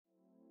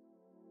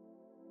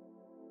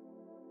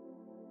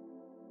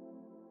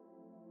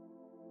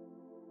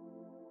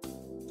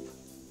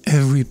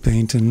Every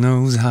painter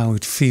knows how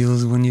it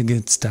feels when you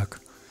get stuck.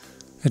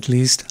 At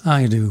least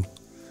I do.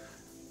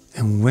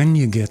 And when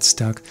you get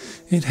stuck,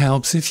 it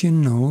helps if you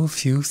know a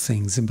few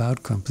things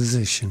about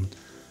composition,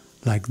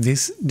 like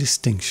this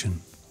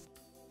distinction.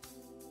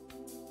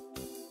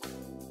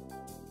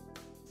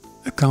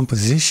 A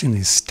composition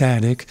is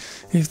static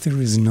if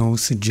there is no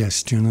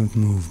suggestion of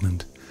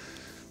movement.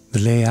 The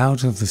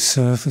layout of the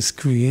surface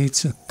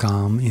creates a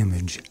calm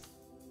image.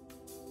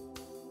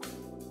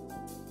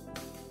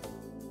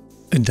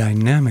 A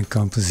dynamic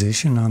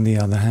composition, on the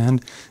other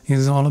hand,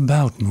 is all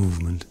about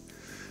movement.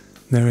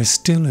 There is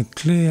still a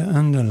clear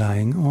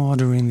underlying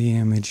order in the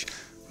image,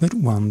 but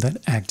one that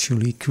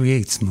actually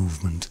creates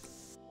movement.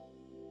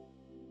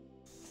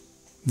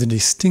 The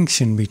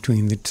distinction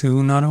between the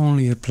two not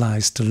only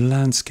applies to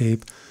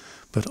landscape,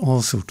 but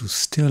also to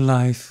still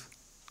life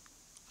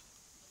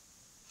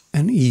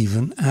and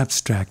even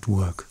abstract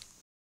work.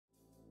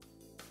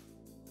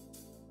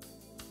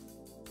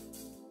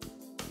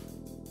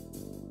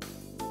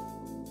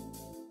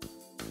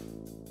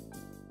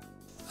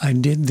 I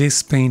did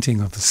this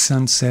painting of a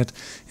sunset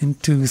in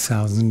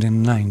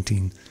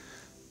 2019,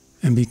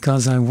 and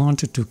because I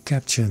wanted to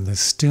capture the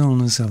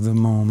stillness of the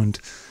moment,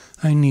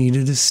 I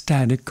needed a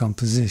static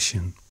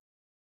composition.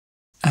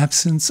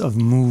 Absence of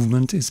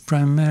movement is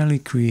primarily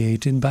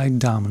created by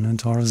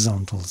dominant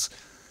horizontals.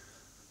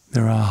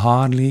 There are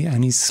hardly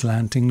any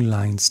slanting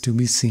lines to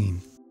be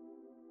seen.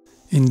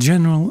 In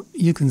general,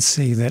 you can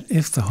say that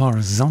if the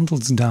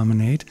horizontals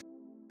dominate,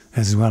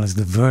 as well as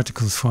the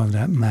verticals for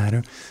that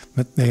matter,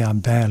 but they are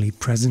barely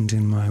present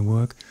in my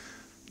work,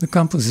 the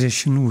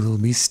composition will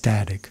be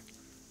static.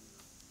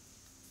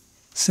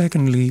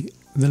 Secondly,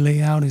 the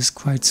layout is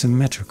quite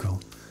symmetrical,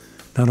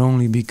 not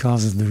only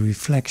because of the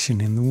reflection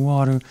in the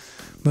water,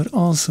 but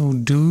also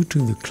due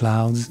to the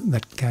clouds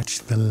that catch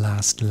the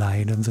last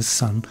light of the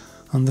sun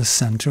on the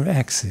center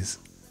axis.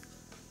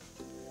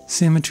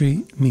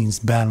 Symmetry means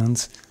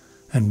balance,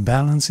 and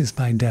balance is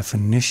by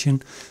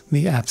definition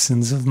the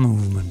absence of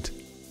movement.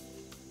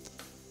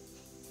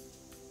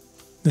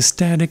 The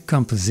static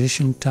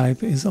composition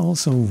type is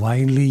also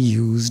widely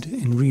used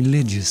in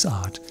religious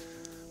art,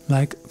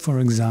 like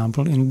for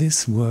example in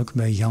this work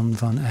by Jan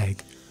van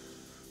Eyck,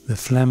 the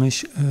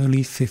Flemish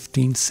early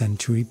 15th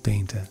century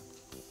painter.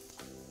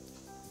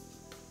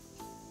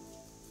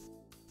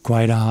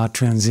 Quite a hard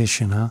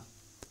transition, huh?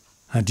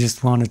 I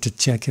just wanted to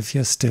check if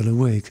you're still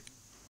awake.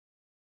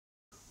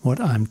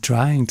 What I'm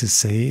trying to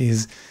say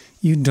is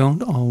you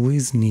don't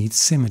always need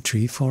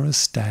symmetry for a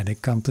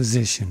static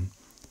composition.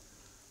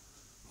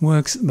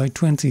 Works by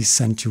 20th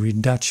century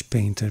Dutch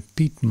painter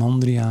Piet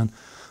Mondriaan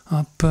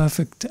are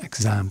perfect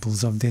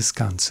examples of this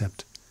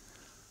concept.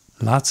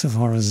 Lots of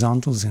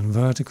horizontals and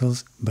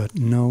verticals, but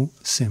no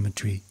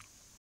symmetry.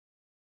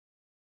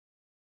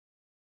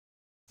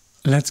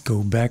 Let's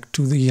go back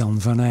to the Jan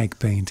van Eyck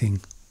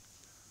painting.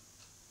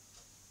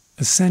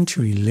 A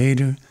century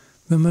later,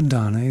 the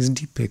Madonna is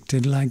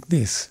depicted like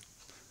this.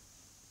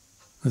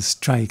 A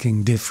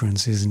striking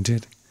difference, isn't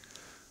it?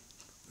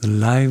 The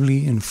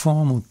lively,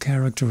 informal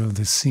character of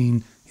the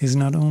scene is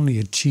not only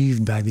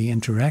achieved by the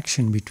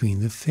interaction between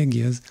the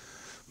figures,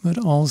 but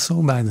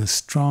also by the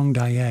strong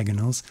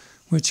diagonals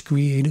which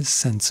create a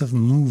sense of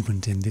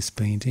movement in this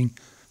painting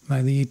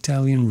by the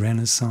Italian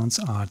Renaissance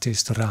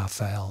artist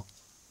Rafaël.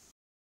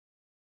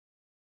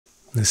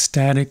 The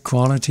static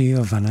quality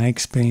of Van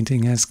Eyck's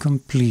painting has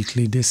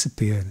completely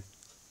disappeared.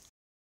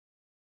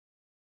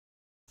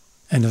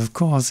 And of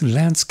course,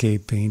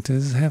 landscape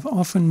painters have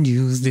often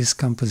used this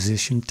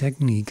composition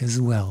technique as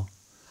well.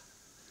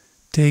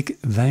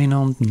 Take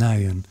Wijnand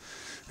Nuyen,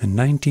 a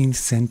 19th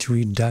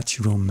century Dutch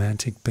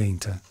romantic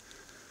painter.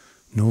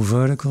 No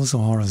verticals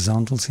or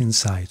horizontals in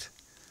sight.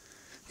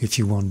 If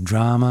you want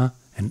drama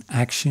and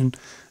action,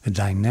 a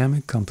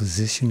dynamic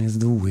composition is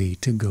the way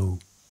to go.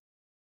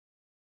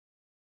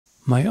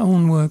 My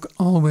own work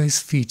always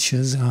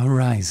features a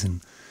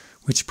horizon,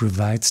 which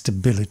provides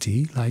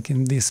stability, like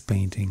in this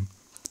painting.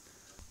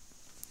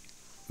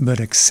 But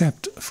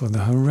except for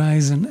the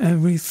horizon,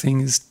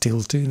 everything is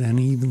tilted and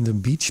even the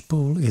beach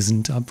pole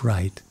isn't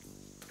upright.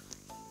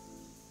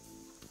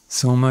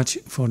 So much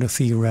for the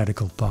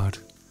theoretical part.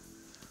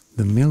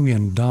 The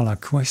million-dollar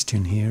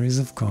question here is,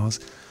 of course,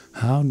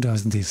 how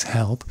does this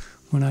help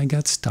when I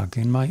get stuck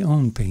in my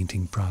own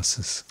painting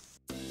process?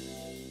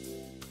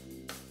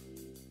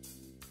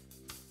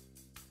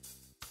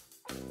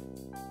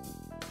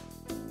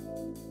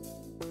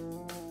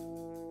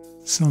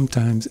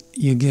 Sometimes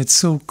you get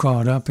so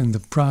caught up in the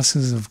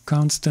process of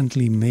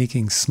constantly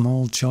making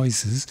small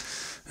choices,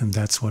 and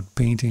that's what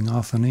painting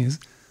often is,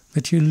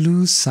 that you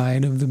lose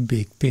sight of the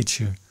big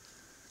picture,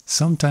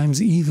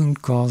 sometimes even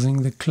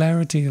causing the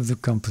clarity of the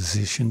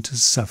composition to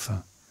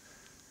suffer.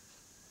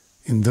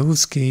 In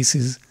those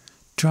cases,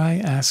 try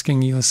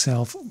asking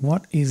yourself,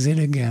 what is it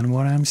again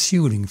what I'm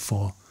shooting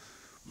for?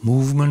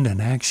 Movement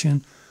and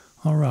action,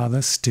 or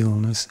rather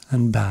stillness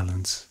and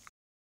balance?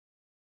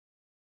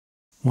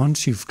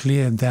 Once you've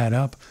cleared that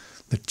up,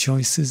 the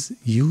choices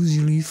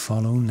usually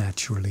follow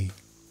naturally.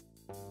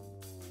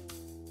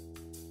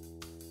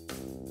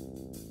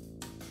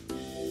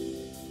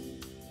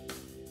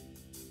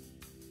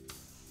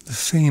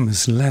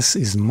 famous less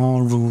is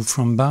more rule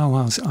from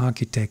Bauhaus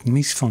architect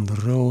Mies van der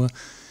Rohe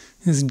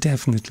is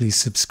definitely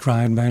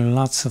subscribed by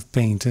lots of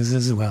painters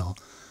as well,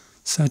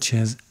 such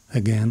as,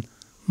 again,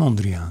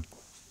 Mondriaan.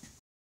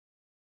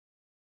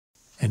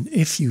 And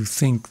if you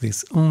think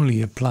this only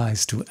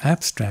applies to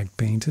abstract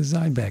painters,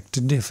 I beg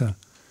to differ.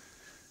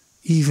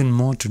 Even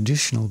more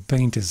traditional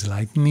painters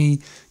like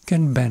me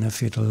can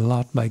benefit a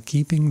lot by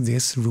keeping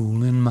this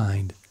rule in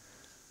mind.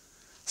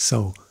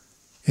 So,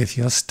 if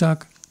you're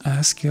stuck,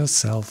 ask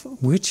yourself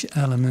which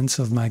elements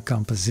of my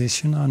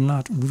composition are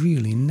not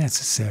really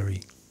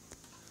necessary.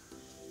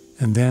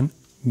 And then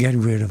get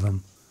rid of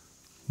them.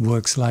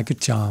 Works like a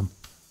charm.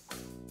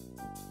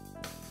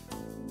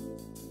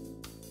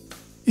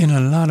 In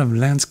a lot of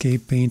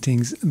landscape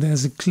paintings,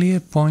 there's a clear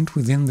point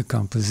within the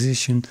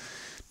composition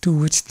to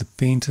which the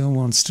painter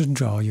wants to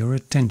draw your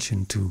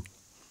attention to.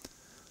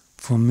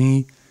 For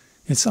me,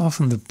 it's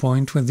often the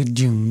point where the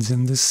dunes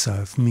and the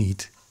surf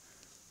meet.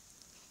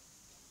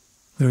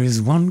 There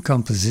is one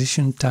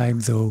composition type,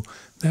 though,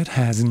 that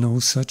has no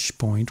such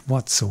point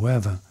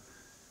whatsoever.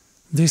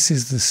 This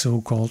is the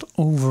so-called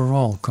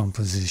overall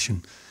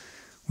composition,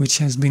 which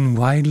has been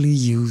widely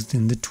used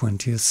in the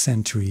 20th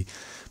century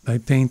by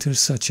painters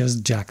such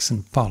as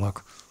Jackson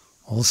Pollock,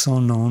 also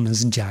known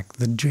as Jack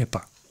the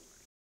Dripper.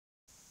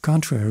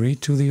 Contrary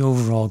to the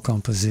overall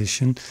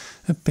composition,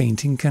 a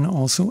painting can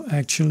also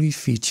actually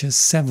feature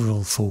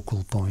several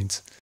focal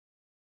points.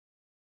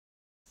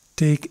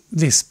 Take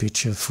this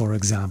picture, for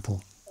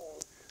example.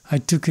 I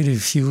took it a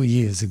few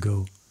years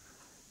ago.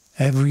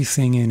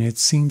 Everything in it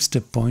seems to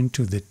point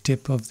to the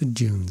tip of the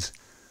dunes,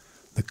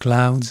 the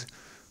clouds,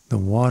 the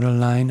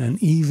waterline,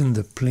 and even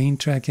the plane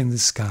track in the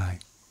sky.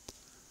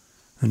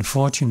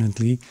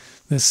 Unfortunately,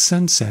 the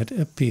sunset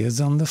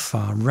appears on the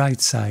far right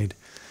side,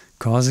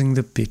 causing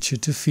the picture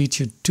to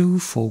feature two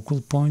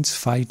focal points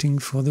fighting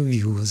for the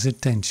viewer's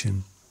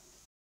attention.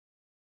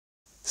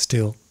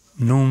 Still,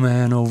 no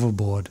man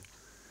overboard.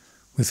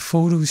 With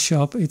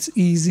Photoshop, it's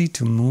easy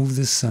to move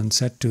the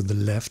sunset to the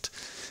left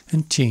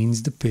and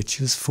change the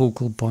picture's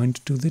focal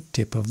point to the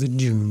tip of the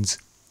dunes.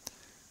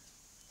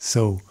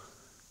 So,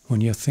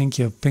 when you think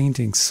your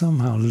painting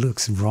somehow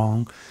looks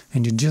wrong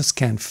and you just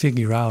can't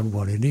figure out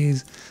what it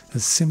is, a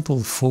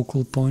simple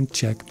focal point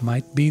check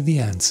might be the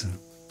answer.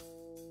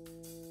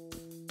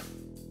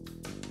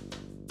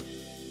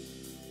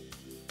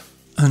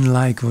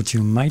 Unlike what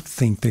you might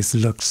think this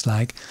looks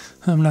like,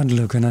 I'm not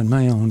looking at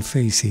my own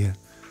face here.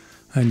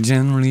 I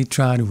generally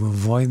try to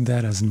avoid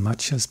that as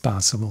much as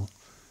possible.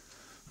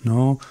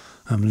 No,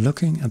 I'm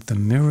looking at the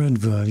mirrored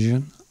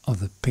version of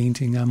the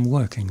painting I'm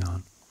working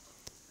on.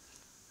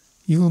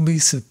 You will be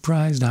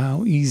surprised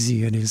how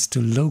easy it is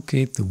to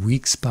locate the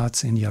weak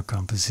spots in your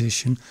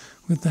composition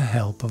with the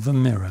help of a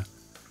mirror.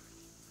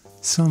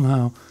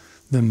 Somehow,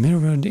 the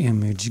mirrored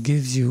image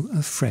gives you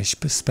a fresh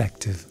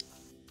perspective.